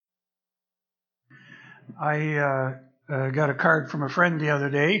I got a card from a friend the other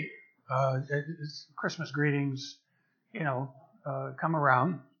day. It's Christmas greetings, come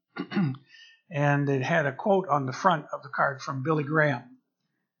around. And it had a quote on the front of the card from Billy Graham.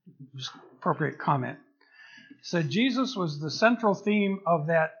 Just appropriate comment. It said, Jesus was the central theme of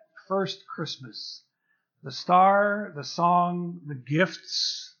that first Christmas. The star, the song, the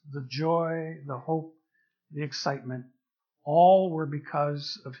gifts, the joy, the hope, the excitement, all were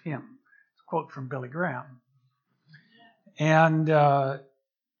because of him. It's a quote from Billy Graham. And the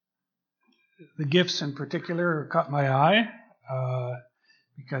gifts in particular caught my eye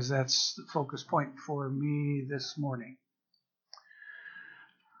because that's the focus point for me this morning.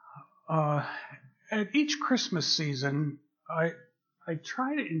 At each Christmas season, I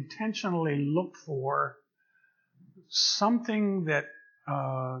try to intentionally look for something that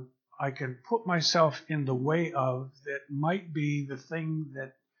I can put myself in the way of that might be the thing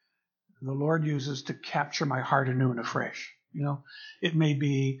that the Lord uses to capture my heart anew and afresh. It may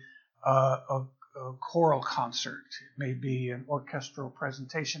be a choral concert. It may be an orchestral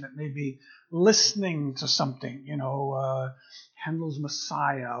presentation. It may be listening to something, Handel's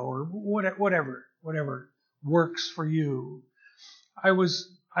Messiah or whatever works for you. I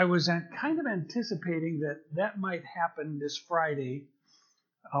was kind of anticipating that might happen this Friday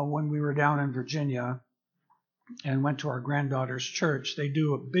when we were down in Virginia and went to our granddaughter's church. They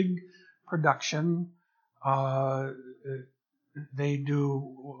do a big production. They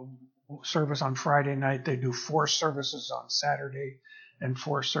do service on Friday night. They do 4 services on Saturday and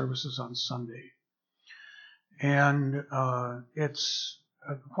 4 services on Sunday. And it's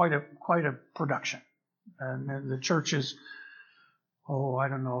quite a production. And the church is, I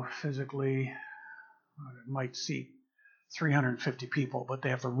don't know, physically, it might seat 350 people, but they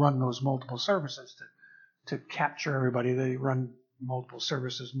have to run those multiple services to capture everybody. They run multiple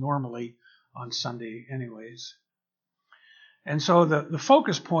services normally on Sunday anyways. And so the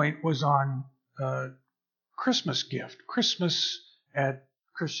focus point was on Christmas gift. Christmas at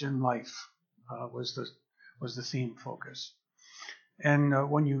Christian Life was the theme focus. And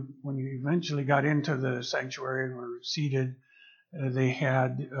when you eventually got into the sanctuary and were seated, they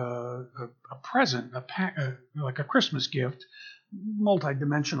had a present, like a Christmas gift,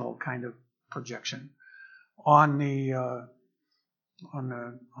 multi-dimensional kind of projection on the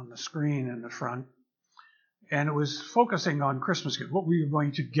screen in the front. And it was focusing on Christmas gifts, what were you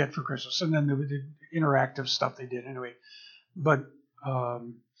going to get for Christmas? And then the interactive stuff they did anyway. But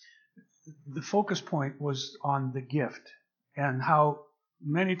the focus point was on the gift and how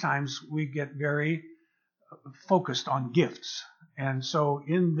many times we get very focused on gifts. And so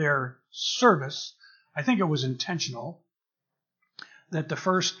in their service, I think it was intentional that the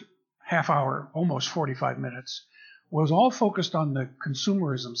first half hour, almost 45 minutes, was all focused on the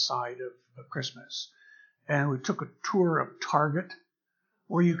consumerism side of Christmas. And we took a tour of Target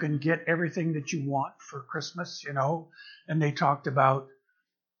where you can get everything that you want for Christmas, and they talked about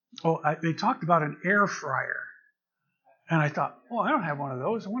an air fryer. And I thought, I don't have one of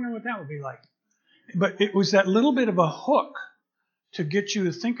those. I wonder what that would be like. But it was that little bit of a hook to get you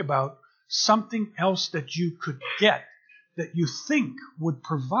to think about something else that you could get that you think would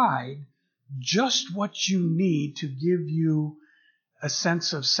provide just what you need to give you a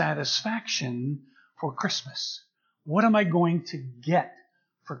sense of satisfaction for Christmas. What am I going to get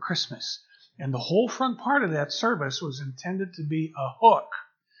for Christmas? And the whole front part of that service was intended to be a hook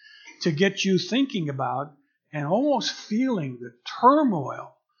to get you thinking about and almost feeling the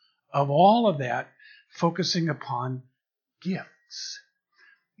turmoil of all of that, focusing upon gifts.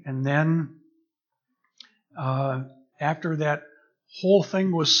 And then after that whole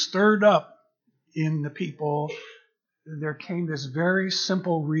thing was stirred up in the people, there came this very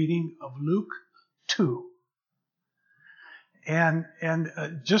simple reading of Luke 2. And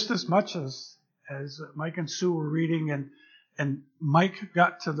just as much as Mike and Sue were reading, and Mike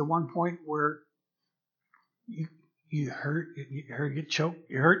got to the one point where you heard it choke.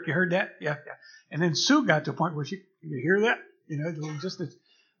 You heard that? Yeah. And then Sue got to a point where you hear that? Just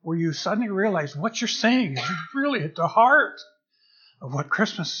where you suddenly realize what you're saying is really at the heart of what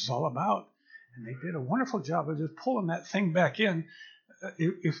Christmas is all about. And they did a wonderful job of just pulling that thing back in.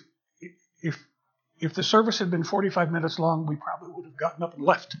 If the service had been 45 minutes long, we probably would have gotten up and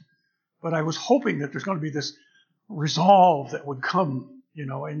left. But I was hoping that there's going to be this resolve that would come,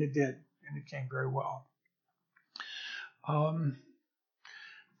 and it did. And it came very well.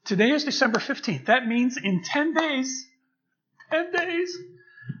 Today is December 15th. That means in 10 days,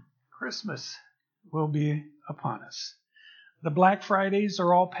 Christmas will be upon us. The Black Fridays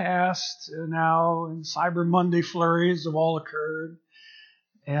are all past now, and Cyber Monday flurries have all occurred.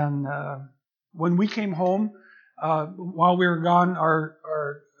 And when we came home, while we were gone,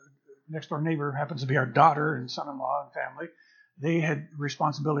 our next door neighbor happens to be our daughter and son-in-law and family. They had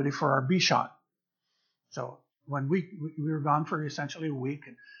responsibility for our bee shot. So when we were gone for essentially a week,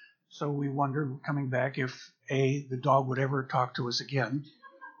 and so we wondered coming back if the dog would ever talk to us again.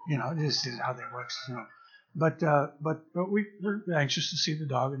 This is how that works. But we were anxious to see the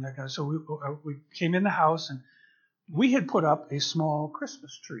dog and that kind of. So we came in the house, and we had put up a small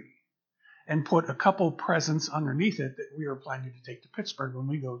Christmas tree and put a couple presents underneath it that we were planning to take to Pittsburgh when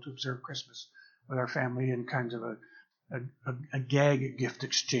we go to observe Christmas with our family, and kind of a gag gift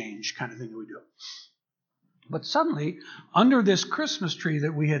exchange kind of thing that we do. But suddenly, under this Christmas tree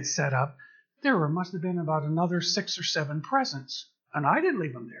that we had set up, there must have been about another 6 or 7 presents. And I didn't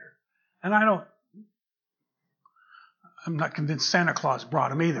leave them there. And I'm not convinced Santa Claus brought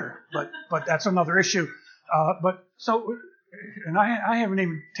them either, but that's another issue. And I haven't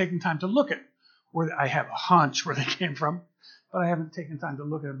even taken time to look at where I have a hunch where they came from, but I haven't taken time to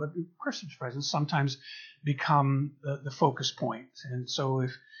look at it. But Christmas presents sometimes become the focus point. And so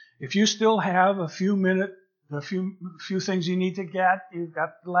if you still have a few things you need to get, you've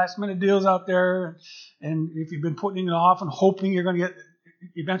got the last minute deals out there, and if you've been putting it off and hoping you're going to get,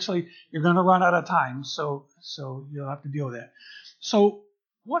 eventually you're going to run out of time. So you'll have to deal with that. So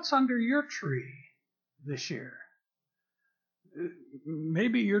what's under your tree this year?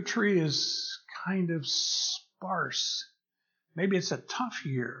 Maybe your tree is kind of sparse. Maybe it's a tough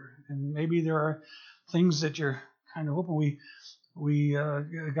year, and maybe there are things that you're kind of hoping. We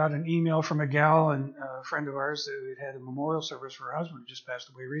got an email from a gal, and a friend of ours that had a memorial service for her husband who just passed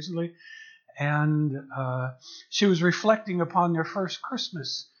away recently, and she was reflecting upon their first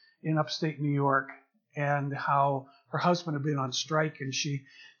Christmas in upstate New York and how her husband had been on strike, and she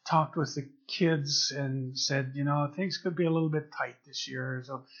talked with the kids and said, things could be a little bit tight this year,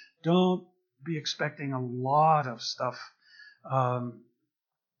 so don't be expecting a lot of stuff,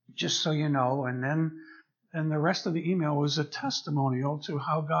 just so you know. And the rest of the email was a testimonial to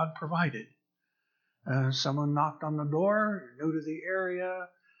how God provided. Someone knocked on the door, new to the area,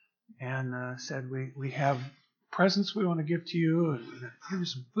 and said, we have presents we want to give to you, and give you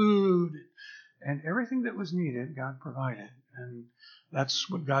some food, and everything that was needed, God provided. And that's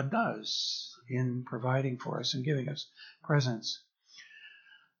what God does in providing for us and giving us presents.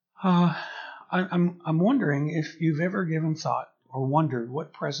 I'm wondering if you've ever given thought or wondered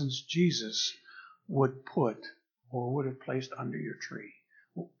what presents Jesus would put or would have placed under your tree.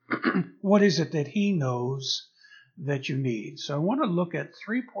 What is it that he knows that you need? So I want to look at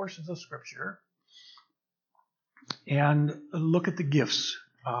 3 portions of Scripture and look at the gifts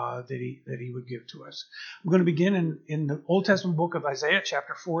that he would give to us. I'm going to begin in the Old Testament book of Isaiah,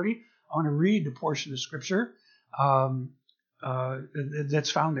 chapter 40. I want to read the portion of Scripture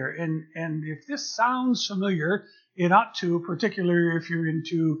that's found there. And if this sounds familiar, it ought to, particularly if you're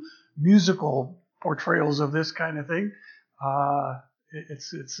into musical portrayals of this kind of thing.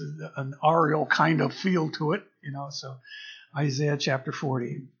 It's an ariel kind of feel to it, So Isaiah chapter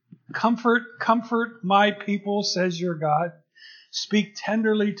 40. Comfort my people, says your God. Speak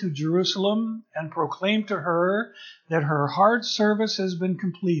tenderly to Jerusalem and proclaim to her that her hard service has been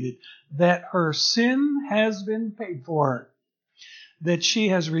completed, that her sin has been paid for, that she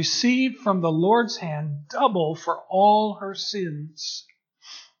has received from the Lord's hand double for all her sins.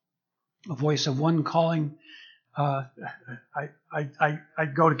 A voice of one calling, I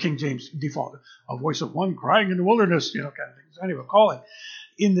go to King James default, a voice of one crying in the wilderness, kind of things. Anyway, calling.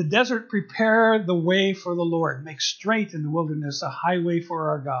 In the desert, prepare the way for the Lord. Make straight in the wilderness a highway for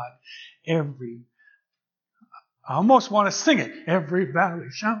our God. I almost want to sing it. Every valley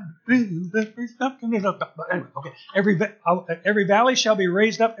shall be anyway, okay. Every valley shall be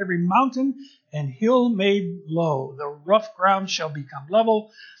raised up, every mountain and hill made low. The rough ground shall become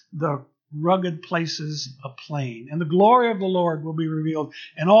level, the rugged places a plain. And the glory of the Lord will be revealed,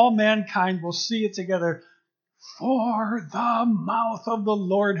 and all mankind will see it together. For the mouth of the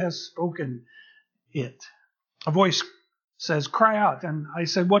Lord has spoken it. A voice says, cry out. And I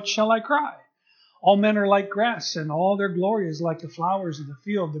said, what shall I cry? All men are like grass, and all their glory is like the flowers of the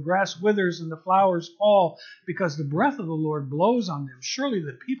field. The grass withers and the flowers fall, because the breath of the Lord blows on them. Surely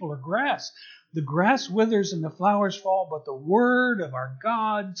the people are grass. The grass withers and the flowers fall, but the word of our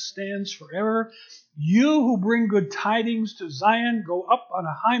God stands forever. You who bring good tidings to Zion, go up on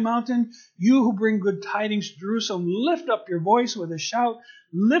a high mountain. You who bring good tidings to Jerusalem, lift up your voice with a shout.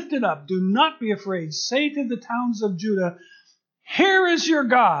 Lift it up. Do not be afraid. Say to the towns of Judah, here is your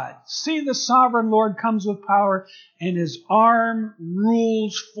God. See, the sovereign Lord comes with power, and his arm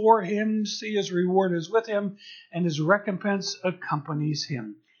rules for him. See, his reward is with him, and his recompense accompanies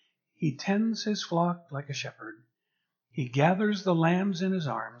him. He tends his flock like a shepherd. He gathers the lambs in his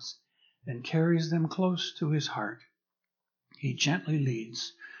arms and carries them close to his heart. He gently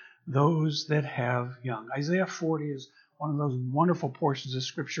leads those that have young. Isaiah 40 is one of those wonderful portions of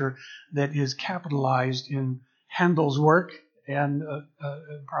Scripture that is capitalized in Handel's work and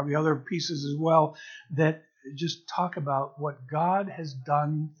probably other pieces as well that just talk about what God has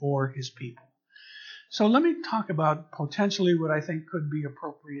done for his people. So let me talk about potentially what I think could be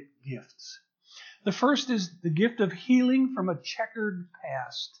appropriate gifts. The first is the gift of healing from a checkered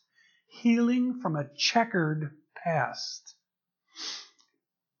past. Healing from a checkered past.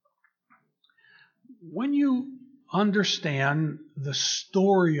 When you understand the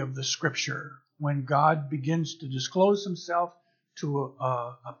story of the Scripture, when God begins to disclose himself to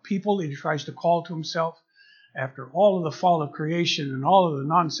a people that he tries to call to himself, after all of the fall of creation and all of the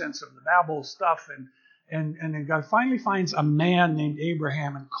nonsense of the Babel stuff, and then God finally finds a man named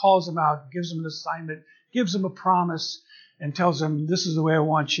Abraham and calls him out, gives him an assignment, gives him a promise, and tells him, this is the way I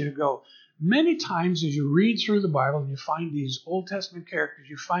want you to go. Many times as you read through the Bible, you find these Old Testament characters,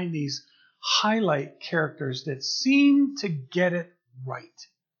 you find these highlight characters that seem to get it right.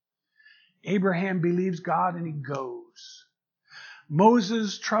 Abraham believes God and he goes.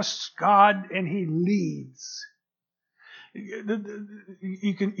 Moses trusts God and he leads.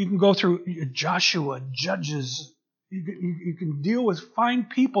 You can go through Joshua, Judges. You can find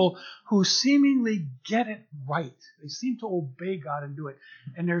people who seemingly get it right. They seem to obey God and do it.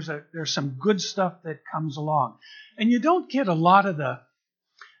 And there's some good stuff that comes along. And you don't get a lot of the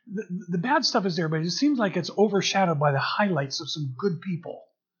bad stuff is there, but it seems like it's overshadowed by the highlights of some good people.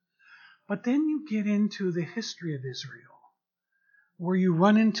 But then you get into the history of Israel, where you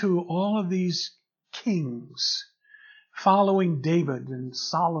run into all of these kings following David and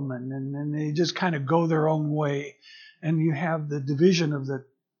Solomon, and they just kind of go their own way. And you have the division of the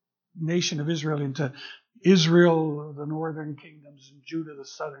nation of Israel into Israel, the northern kingdoms, and Judah, the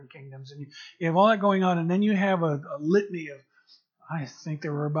southern kingdoms. And you have all that going on. And then you have a litany of, I think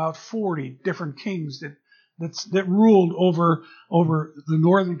there were about 40 different kings that ruled over the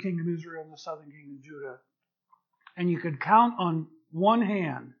northern kingdom Israel and the southern kingdom Judah. And you could count on one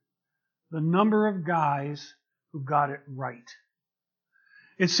hand the number of guys who got it right.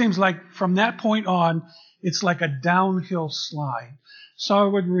 It seems like from that point on, it's like a downhill slide. So I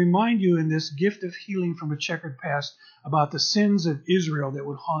would remind you in this gift of healing from a checkered past about the sins of Israel that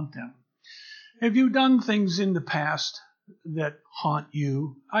would haunt them. Have you done things in the past that haunt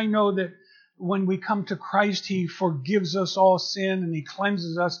you? I know that when we come to Christ, he forgives us all sin and he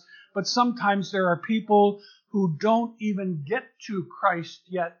cleanses us. But sometimes there are people who don't even get to Christ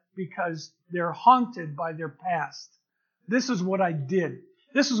yet because they're haunted by their past. This is what I did.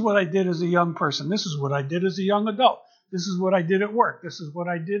 This is what I did as a young person. This is what I did as a young adult. This is what I did at work. This is what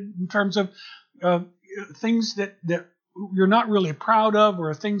I did in terms of things that you're not really proud of,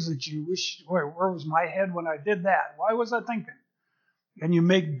 or things that you wish, where was my head when I did that? Why was I thinking? And you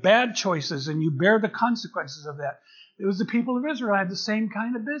make bad choices and you bear the consequences of that. It was the people of Israel had the same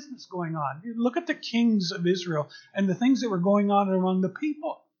kind of business going on. You look at the kings of Israel and the things that were going on among the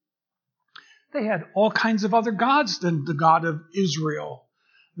people. They had all kinds of other gods than the God of Israel,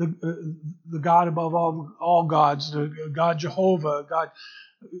 the God above all gods, the God Jehovah, God.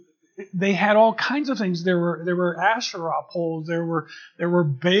 They had all kinds of things. There were Asherah poles. There were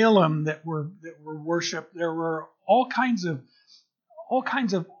Baalim that were worshipped. There were all kinds of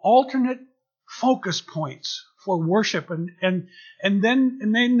alternate focus points for worship, and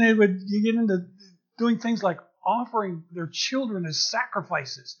then they would get into doing things like offering their children as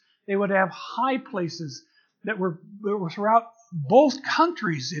sacrifices. They would have high places that were throughout both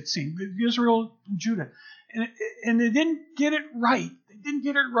countries, it seemed, Israel and Judah, and they didn't get it right. They didn't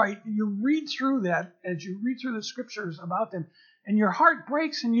get it right. And you read through that as you read through the scriptures about them, and your heart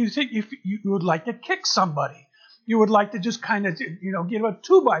breaks, and you think you would like to kick somebody. You would like to just kind of, give a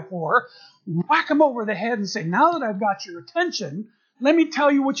 2x4, whack them over the head and say, now that I've got your attention, let me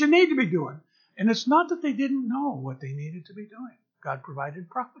tell you what you need to be doing. And it's not that they didn't know what they needed to be doing. God provided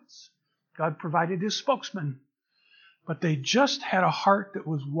prophets. God provided his spokesman. But they just had a heart that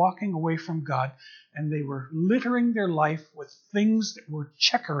was walking away from God, and they were littering their life with things that were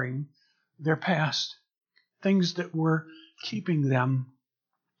checkering their past, things that were keeping them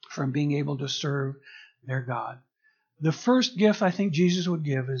from being able to serve their God. The first gift I think Jesus would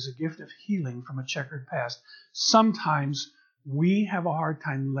give is a gift of healing from a checkered past. Sometimes we have a hard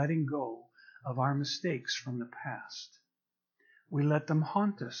time letting go of our mistakes from the past. We let them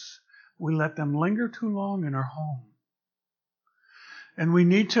haunt us. We let them linger too long in our home. And we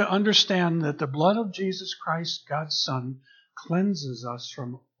need to understand that the blood of Jesus Christ, God's Son, cleanses us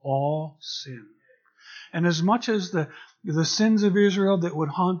from all sin. And as much as the sins of Israel that would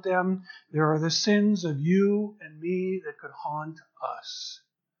haunt them, there are the sins of you and me that could haunt us.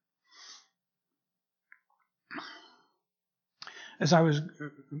 As I was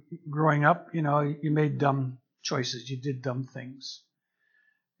growing up, you made dumb choices. You did dumb things.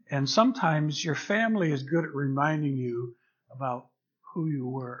 And sometimes your family is good at reminding you about who you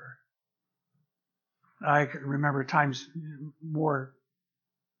were. I can remember times longer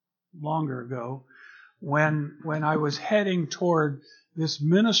ago when I was heading toward this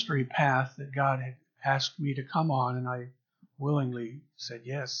ministry path that God had asked me to come on, and I willingly said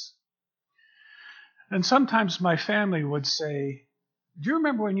yes. And sometimes my family would say, "Do you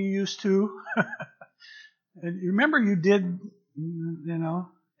remember when you used to?" And you remember you did,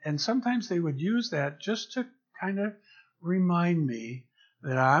 And sometimes they would use that just to kind of remind me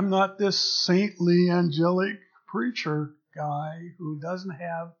that I'm not this saintly, angelic preacher guy who doesn't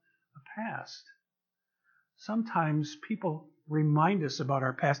have a past. Sometimes people remind us about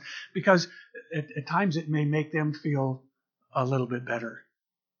our past because at times it may make them feel a little bit better.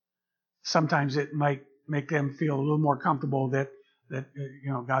 Sometimes it might make them feel a little more comfortable that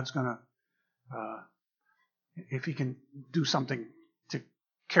God's going to, if he can do something to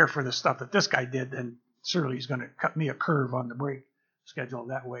care for the stuff that this guy did, then certainly he's going to cut me a curve on the break schedule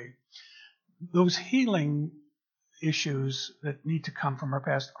that way. Those healing issues that need to come from our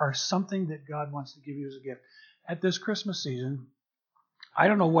past are something that God wants to give you as a gift. At this Christmas season, I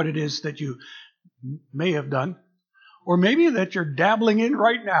don't know what it is that you may have done, or maybe that you're dabbling in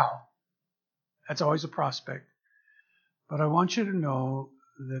right now. That's always a prospect. But I want you to know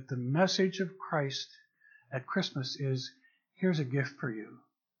that the message of Christ at Christmas is, here's a gift for you.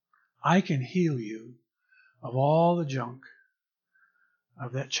 I can heal you of all the junk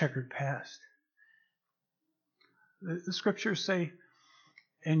of that checkered past. The scriptures say,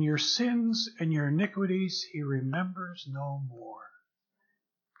 and your sins and your iniquities he remembers no more.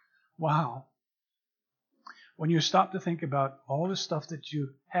 Wow. When you stop to think about all the stuff that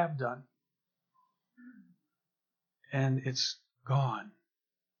you have done, and it's gone.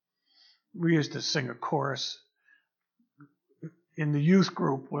 We used to sing a chorus in the youth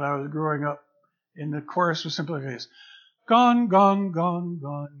group when I was growing up, and the chorus was simply like this: gone, gone, gone,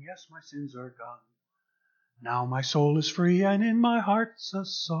 gone, yes, my sins are gone. Now my soul is free, and in my heart's a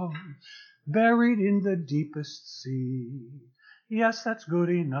song, buried in the deepest sea. Yes, that's good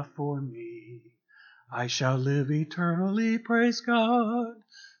enough for me. I shall live eternally, praise God.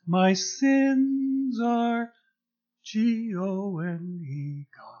 My sins are Gone.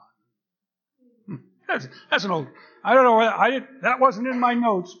 That's an old. I don't know. That wasn't in my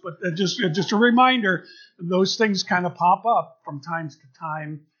notes, but just a reminder. Those things kind of pop up from time to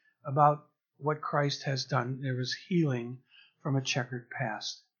time about what Christ has done. There was healing from a checkered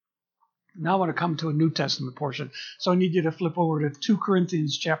past. Now I want to come to a New Testament portion. So I need you to flip over to 2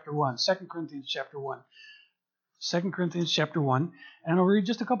 Corinthians chapter 1, 2 Corinthians chapter 1. 2 Corinthians chapter 1, and I'll read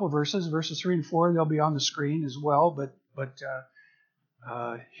just a couple of verses 3 and 4. They'll be on the screen as well, but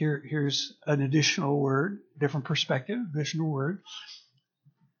here's an additional word, different perspective, additional word.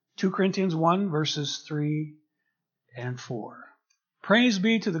 2 Corinthians 1, verses 3 and 4. Praise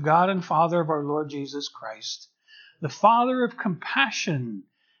be to the God and Father of our Lord Jesus Christ, the Father of compassion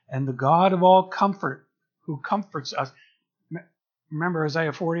and the God of all comfort, who comforts us. Remember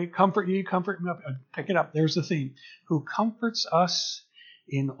Isaiah 40, comfort ye, comfort me. Pick it up, there's the theme. Who comforts us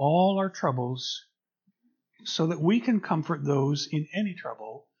in all our troubles, so that we can comfort those in any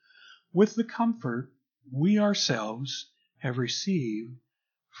trouble with the comfort we ourselves have received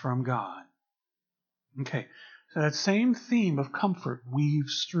from God. Okay, so that same theme of comfort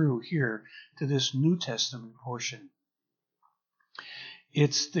weaves through here to this New Testament portion.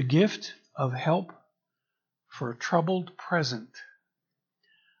 It's the gift of help for a troubled present.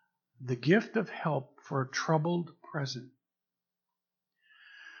 The gift of help for a troubled present.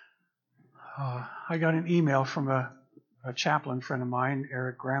 I got an email from a chaplain friend of mine,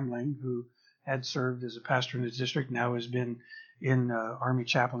 Eric Gramling, who had served as a pastor in his district, now has been in Army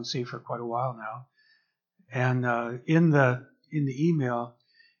chaplaincy for quite a while now. And in the email,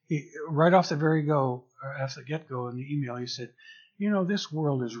 right off the get-go in the email, he said, this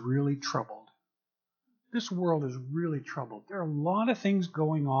world is really troubled. This world is really troubled. There are a lot of things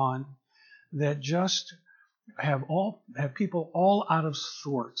going on that just have people all out of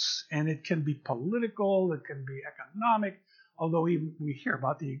sorts. And it can be political, it can be economic, although we hear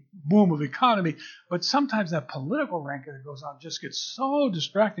about the boom of economy. But sometimes that political rancor that goes on just gets so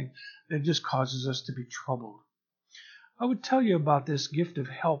distracting that it just causes us to be troubled. I would tell you about this gift of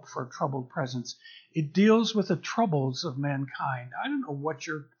help for troubled presence. It deals with the troubles of mankind. I don't know what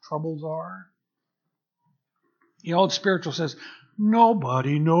your troubles are. The old spiritual says,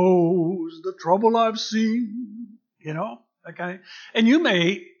 nobody knows the trouble I've seen. That kind of, and you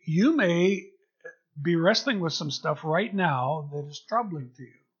may be wrestling with some stuff right now that is troubling to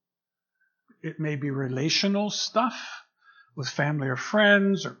you. It may be relational stuff with family or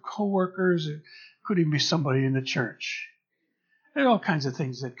friends or coworkers. It could even be somebody in the church. There are all kinds of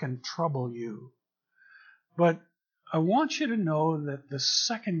things that can trouble you. But I want you to know that the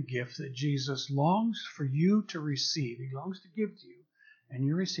second gift that Jesus longs for you to receive, he longs to give to you, and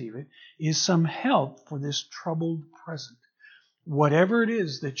you receive it, is some help for this troubled present. Whatever it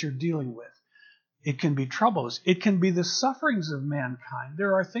is that you're dealing with, it can be troubles. It can be the sufferings of mankind.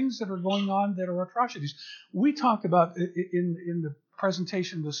 There are things that are going on that are atrocities. We talked about in the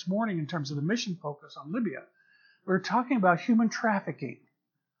presentation this morning in terms of the mission focus on Libya. We're talking about human trafficking.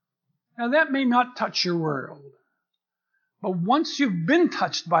 Now that may not touch your world, but once you've been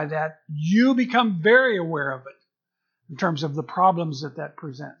touched by that, you become very aware of it in terms of the problems that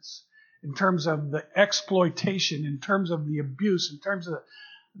presents, in terms of the exploitation, in terms of the abuse, in terms of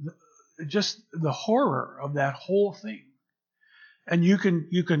just the horror of that whole thing. And you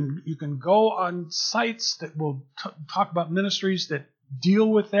can go on sites that will talk about ministries that deal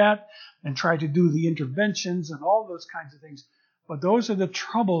with that and try to do the interventions and all those kinds of things. But those are the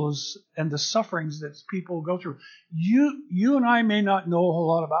troubles and the sufferings that people go through. You and I may not know a whole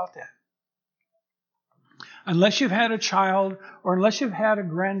lot about that. Unless you've had a child or unless you've had a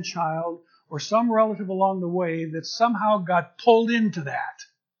grandchild or some relative along the way that somehow got pulled into that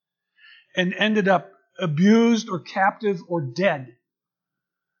and ended up abused or captive or dead,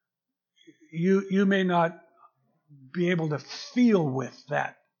 you may not be able to feel with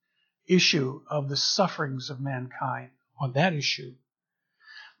that issue of the sufferings of mankind on that issue.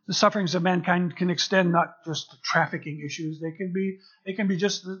 The sufferings of mankind can extend not just to trafficking issues. They can be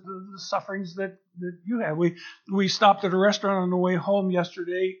just the sufferings that you have. We stopped at a restaurant on the way home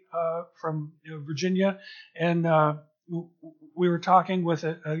yesterday from Virginia, and we were talking with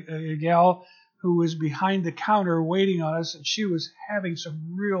a gal who was behind the counter waiting on us, and she was having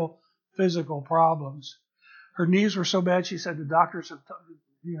some real physical problems. Her knees were so bad, she said the doctors have,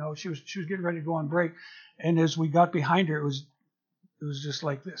 she was getting ready to go on break, and as we got behind her, it was just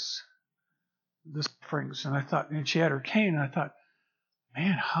like this sufferings. And I thought, and she had her cane, and I thought,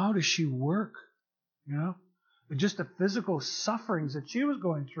 man, how does she work? Just the physical sufferings that she was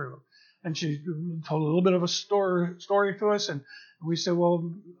going through. And she told a little bit of a story to us, and we said,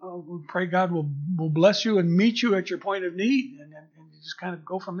 well, we pray God will bless you and meet you at your point of need, and you just kind of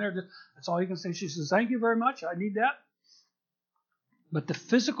go from there. That's all you can say. She says, thank you very much. I need that. But the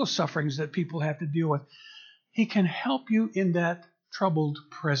physical sufferings that people have to deal with, he can help you in that troubled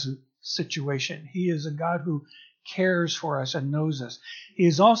present situation. He is a God who cares for us and knows us. He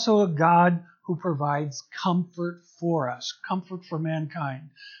is also a God who provides comfort for us, comfort for mankind.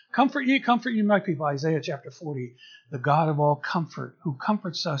 Comfort ye, my people, Isaiah chapter 40, the God of all comfort, who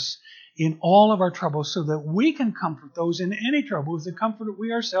comforts us in all of our troubles so that we can comfort those in any trouble with the comfort that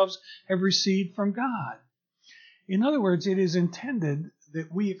we ourselves have received from God. In other words, it is intended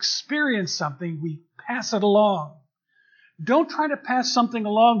that we experience something, we pass it along. Don't try to pass something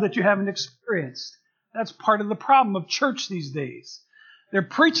along that you haven't experienced. That's part of the problem of church these days. They're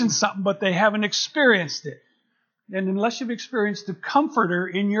preaching something, but they haven't experienced it. And unless you've experienced the comforter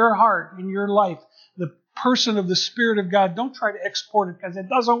in your heart, in your life, the person of the Spirit of God, don't try to export it because it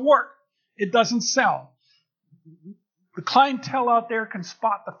doesn't work. It doesn't sell. The clientele out there can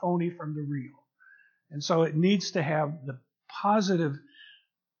spot the phony from the real. And so it needs to have the positive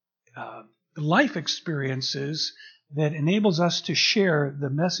life experiences that enables us to share the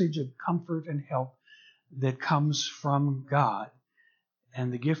message of comfort and help that comes from God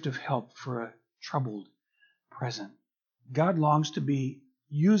and the gift of help for a troubled present. God longs to be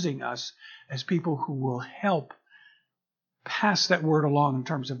using us as people who will help pass that word along in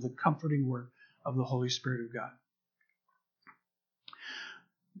terms of the comforting work of the Holy Spirit of God.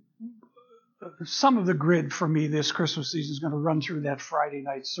 Some of the grid for me this Christmas season is going to run through that Friday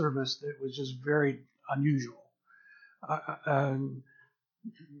night service that was just very unusual.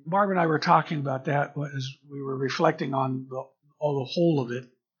 Barb and I were talking about that as we were reflecting on the whole of it.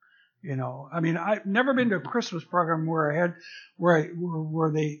 I've never been to a Christmas program where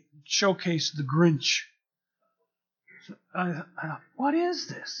they showcased the Grinch. So I thought, what is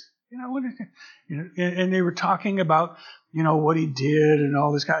this? And they were talking about, what he did and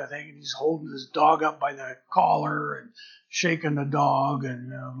all this kind of thing. And he's holding his dog up by the collar and shaking the dog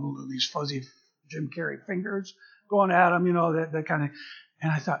and these fuzzy Jim Carrey fingers going at them, that kind of.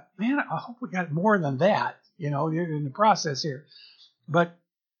 And I thought, man, I hope we got more than that, in the process here. But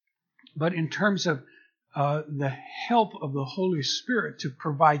in terms of the help of the Holy Spirit to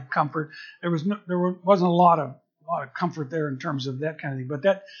provide comfort, there wasn't a lot of comfort there in terms of that kind of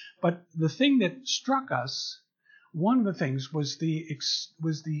thing. But the thing that struck us, one of the things was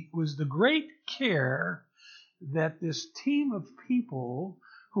the great care that this team of people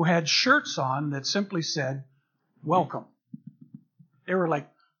who had shirts on that simply said, "Welcome." They were like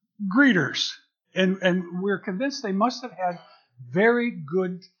greeters. And we're convinced they must have had very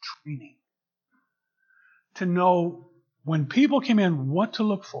good training to know when people came in what to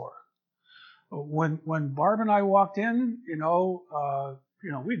look for. When Barb and I walked in, we'd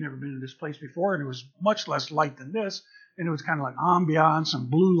never been in this place before, and it was much less light than this, and it was kind of like ambiance and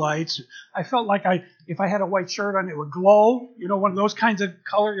blue lights. I felt like if I had a white shirt on, it would glow, one of those kinds of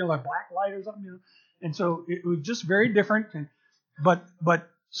color, like black light or something, And so it was just very different. But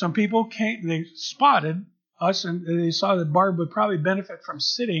some people came, they spotted us, and they saw that Barb would probably benefit from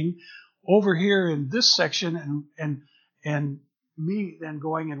sitting over here in this section, and me then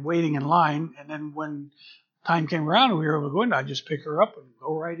going and waiting in line. And then when time came around and we were able to go in, I'd just pick her up and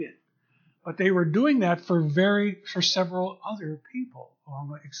go right in. But they were doing that for several other people,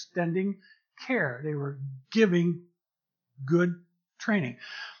 extending care. They were giving good training.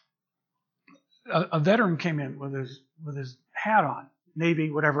 A veteran came in with his hat on,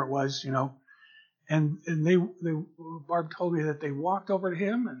 Navy, whatever it was, and they Barb told me that they walked over to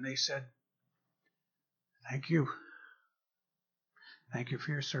him and they said, "Thank you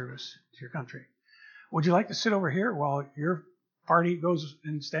for your service to your country. Would you like to sit over here while your party goes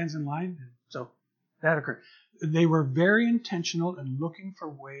and stands in line?" And so that occurred. They were very intentional in looking for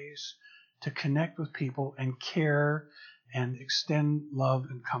ways to connect with people and care and extend love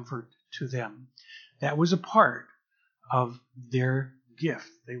and comfort to them. That was a part of their gift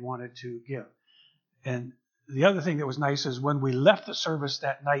they wanted to give. And the other thing that was nice is when we left the service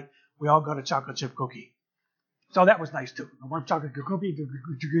that night, we all got a chocolate chip cookie. So that was nice too. A warm chocolate chip cookie to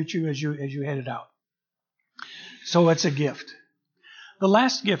greet you as you headed out. So it's a gift. The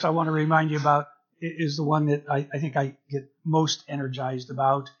last gift I want to remind you about is the one that I think I get most energized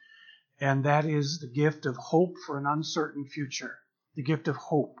about, and that is the gift of hope for an uncertain future. The gift of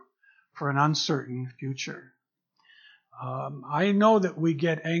hope for an uncertain future. I know that we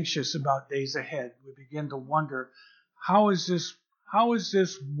get anxious about days ahead. We begin to wonder, how is this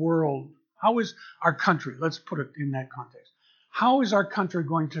world, how is our country, let's put it in that context, how is our country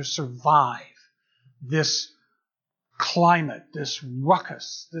going to survive this climate, this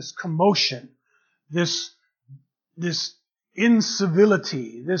ruckus, this commotion, this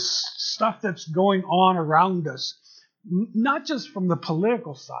incivility, this stuff that's going on around us, not just from the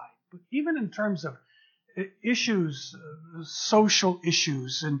political side, but even in terms of issues, social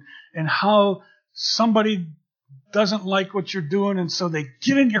issues, and how somebody doesn't like what you're doing, and so they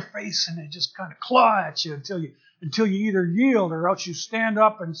get in your face and they just kind of claw at you until you either yield or else you stand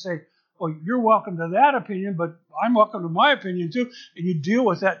up and say, "Well, you're welcome to that opinion, but I'm welcome to my opinion too," and you deal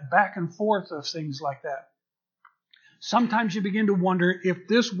with that back and forth of things like that. Sometimes you begin to wonder if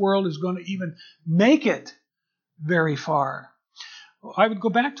this world is going to even make it very far. I would go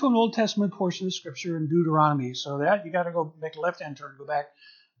back to an Old Testament portion of Scripture in Deuteronomy. So that you got to go make a left-hand turn, go back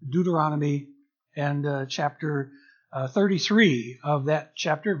to Deuteronomy and chapter 33 of that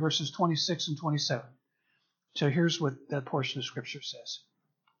chapter, verses 26 and 27. So here's what that portion of Scripture says.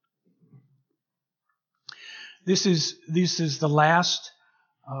 This is the last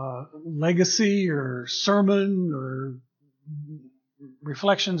legacy or sermon or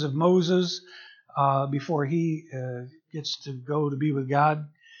reflections of Moses before he gets to go to be with God.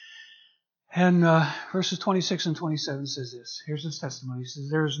 And verses 26 and 27 says this. Here's his testimony. He says,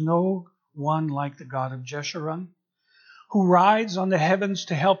 "There is no one like the God of Jeshurun, who rides on the heavens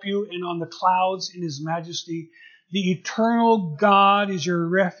to help you, and on the clouds in his majesty. The eternal God is your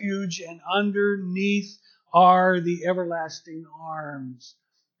refuge, and underneath are the everlasting arms."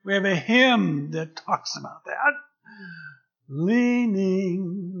 We have a hymn that talks about that. Leaning,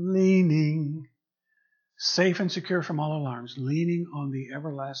 safe and secure from all alarms, leaning on the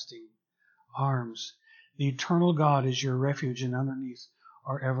everlasting arms. The eternal God is your refuge, and underneath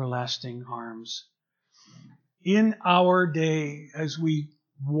are everlasting arms. In our day, as we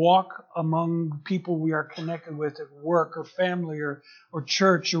walk among people we are connected with at work or family or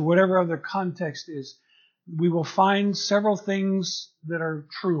church or whatever other context is, we will find several things that are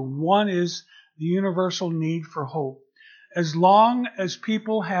true. One is the universal need for hope. As long as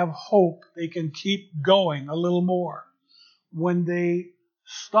people have hope, they can keep going a little more. When they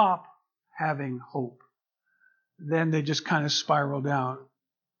stop having hope, then they just kind of spiral down.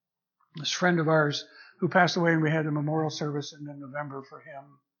 This friend of ours who passed away, and we had a memorial service in November for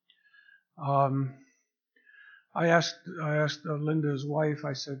him. I asked Linda's wife,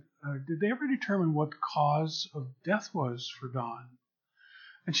 I said, did they ever determine what the cause of death was for Don?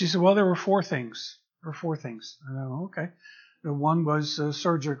 And she said, well, there were four things. And I went, okay. The one was a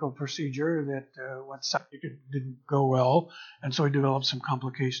surgical procedure that didn't go well, and so he developed some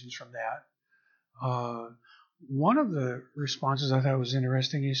complications from that. One of the responses I thought was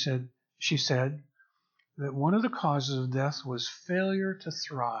interesting. She said that one of the causes of death was failure to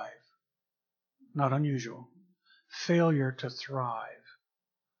thrive. Not unusual. Failure to thrive.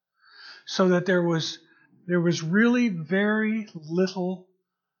 So that there was really very little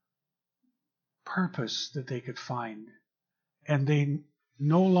purpose that they could find. And they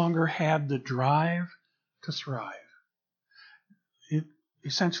no longer had the drive to thrive. It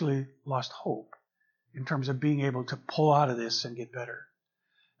essentially lost hope in terms of being able to pull out of this and get better.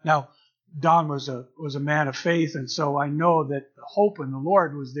 Now, Don was a man of faith, and so I know that the hope in the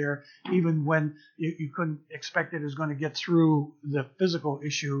Lord was there, even when you couldn't expect it was going to get through the physical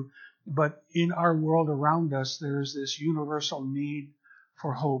issue. But in our world around us, there's this universal need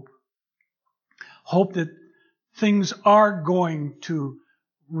for hope. Hope that things are going to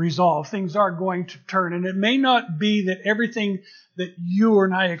resolve, things are going to turn. And it may not be that everything that you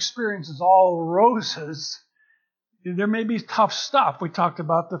and I experience is all roses. There may be tough stuff. We talked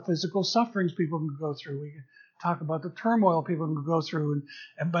about the physical sufferings people can go through. We can talk about the turmoil people can go through,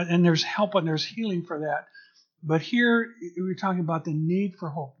 and there's help and there's healing for that. But here we're talking about the need for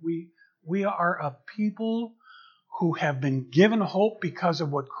hope. We are a people who have been given hope because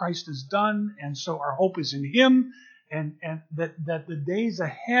of what Christ has done, and so our hope is in Him, and that the days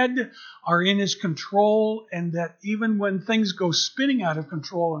ahead are in His control, and that even when things go spinning out of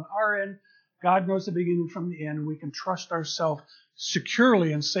control on our end, God knows the beginning from the end, and we can trust ourselves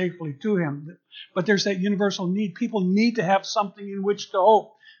securely and safely to Him. But there's that universal need. People need to have something in which to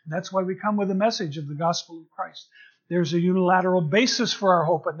hope. That's why we come with a message of the gospel of Christ. There's a unilateral basis for our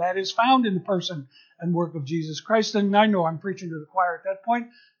hope, and that is found in the person and work of Jesus Christ. And I know I'm preaching to the choir at that point.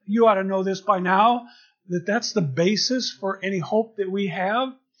 You ought to know this by now, that that's the basis for any hope that we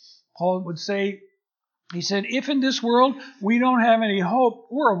have. Paul would say, he said, if in this world we don't have any hope,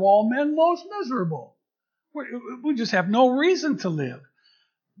 we're of all men most miserable. We just have no reason to live.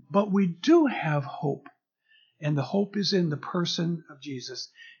 But we do have hope. And the hope is in the person of Jesus.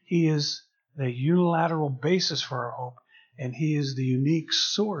 He is the unilateral basis for our hope. And He is the unique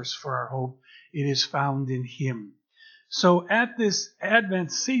source for our hope. It is found in Him. So at this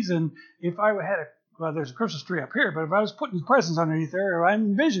Advent season, if I had well, there's a Christmas tree up here, but if I was putting presents underneath there, or I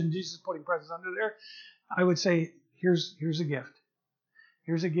envisioned Jesus putting presents under there, I would say, here's a gift.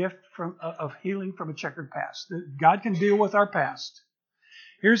 Here's a gift of healing from a checkered past. God can deal with our past.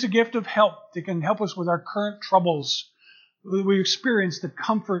 Here's a gift of help that can help us with our current troubles. We experience the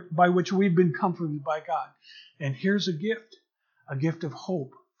comfort by which we've been comforted by God. And here's a gift of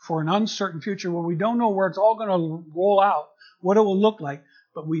hope for an uncertain future where we don't know where it's all going to roll out, what it will look like,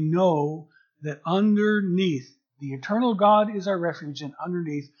 but we know that underneath, the eternal God is our refuge, and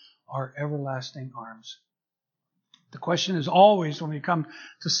underneath are everlasting arms. The question is always, when we come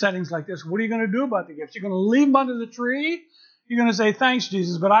to settings like this, what are you going to do about the gifts? You're going to leave them under the tree? You're going to say, thanks,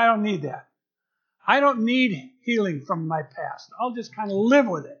 Jesus, but I don't need that. I don't need healing from my past. I'll just kind of live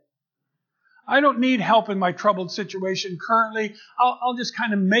with it. I don't need help in my troubled situation currently. I'll just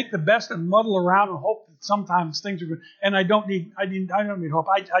kind of make the best and muddle around and hope that sometimes things are good. And I don't need hope.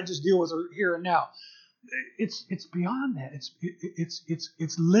 I just deal with it here and now. It's beyond that.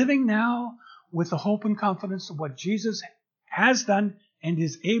 It's living now with the hope and confidence of what Jesus has done and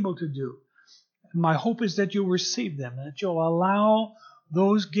is able to do. And my hope is that you'll receive them, and that you'll allow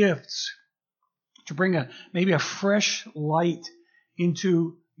those gifts to bring maybe a fresh light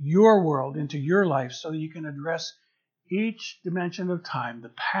into your world, into your life, so that you can address each dimension of time,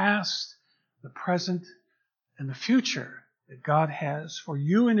 the past, the present, and the future that God has for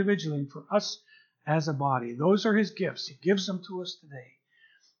you individually and for us as a body. Those are His gifts. He gives them to us today.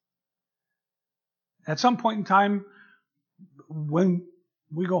 At some point in time, when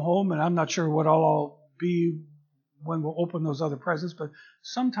we go home, and I'm not sure what I'll be when we'll open those other presents, but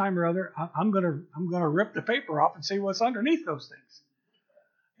sometime or other, I'm gonna rip the paper off and see what's underneath those things.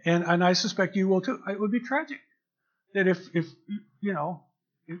 And I suspect you will too. It would be tragic that if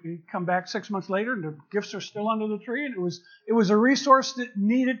you come back 6 months later and the gifts are still under the tree, and it was a resource that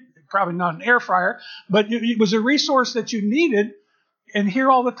needed, probably not an air fryer, but it was a resource that you needed, and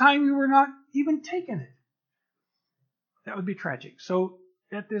here all the time you were not even taking it. That would be tragic. So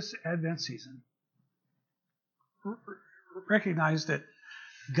at this Advent season, recognize that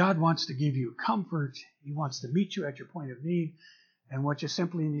God wants to give you comfort. He wants to meet you at your point of need. And what you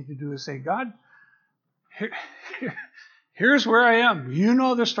simply need to do is say, God, here's where I am. You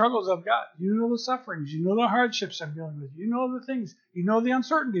know the struggles I've got. You know the sufferings. You know the hardships I'm dealing with. You know the things. You know the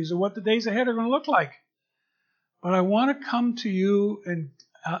uncertainties of what the days ahead are going to look like. But I want to come to you and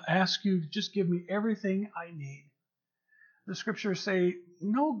ask you to just give me everything I need. The scriptures say,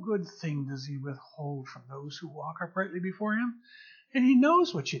 no good thing does he withhold from those who walk uprightly before him. And he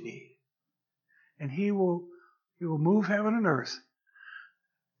knows what you need. And he will move heaven and earth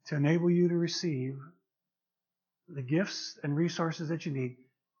to enable you to receive the gifts and resources that you need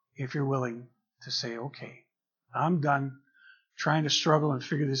if you're willing to say, okay, I'm done trying to struggle and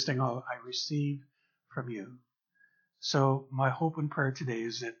figure this thing out. I receive from you. So my hope and prayer today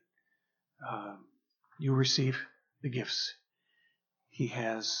is that you receive the gifts he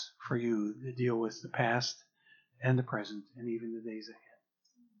has for you to deal with the past and the present and even the days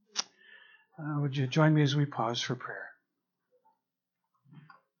ahead. Would you join me as we pause for prayer?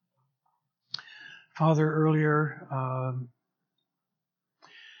 Father, earlier,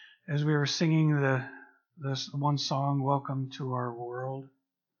 as we were singing this one song, Welcome to Our World,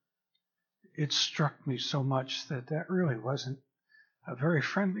 it struck me so much that really wasn't a very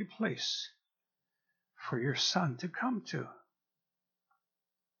friendly place for your son to come to.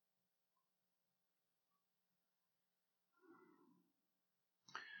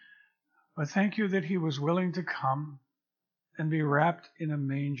 But thank you that he was willing to come and be wrapped in a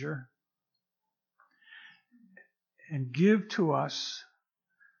manger and give to us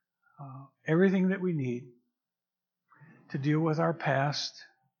everything that we need to deal with our past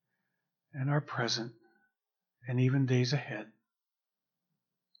and our present and even days ahead.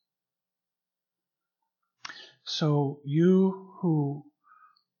 So you who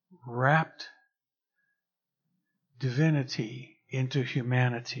wrapped divinity into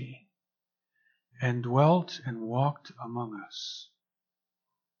humanity and dwelt and walked among us,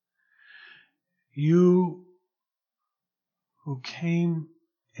 you who came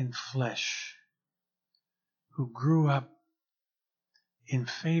in flesh, who grew up in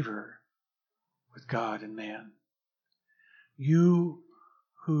favor with God and man, you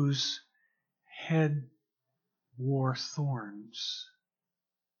whose head wore thorns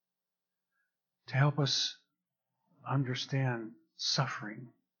to help us understand suffering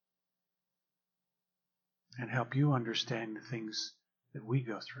and help you understand the things that we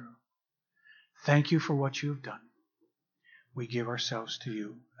go through. Thank you for what you have done. We give ourselves to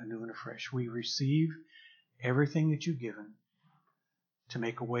you anew and afresh. We receive everything that you've given to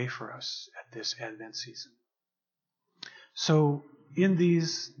make a way for us at this Advent season. So in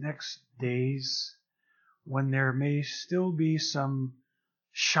these next days, when there may still be some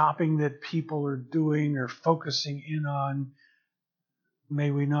shopping that people are doing or focusing in on,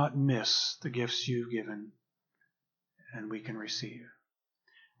 may we not miss the gifts you've given and we can receive.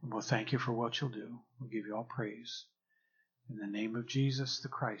 And we'll thank you for what you'll do. We'll give you all praise. In the name of Jesus the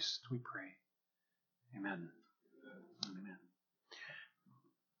Christ, we pray. Amen. Amen.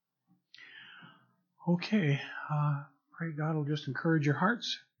 Okay. Pray God will just encourage your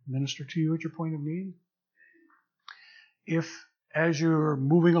hearts, minister to you at your point of need. If, as you're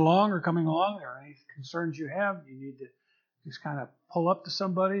moving along or coming along, there are any concerns you have, you need to just kind of pull up to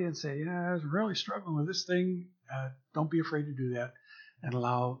somebody and say, I was really struggling with this thing. Don't be afraid to do that and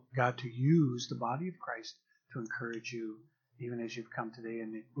allow God to use the body of Christ to encourage you even as you've come today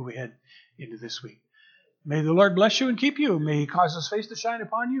and move ahead into this week. May the Lord bless you and keep you. May he cause his face to shine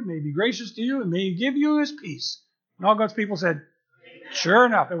upon you. May he be gracious to you and may he give you his peace. And all God's people said, sure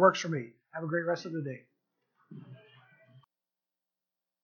enough, it works for me. Have a great rest of the day.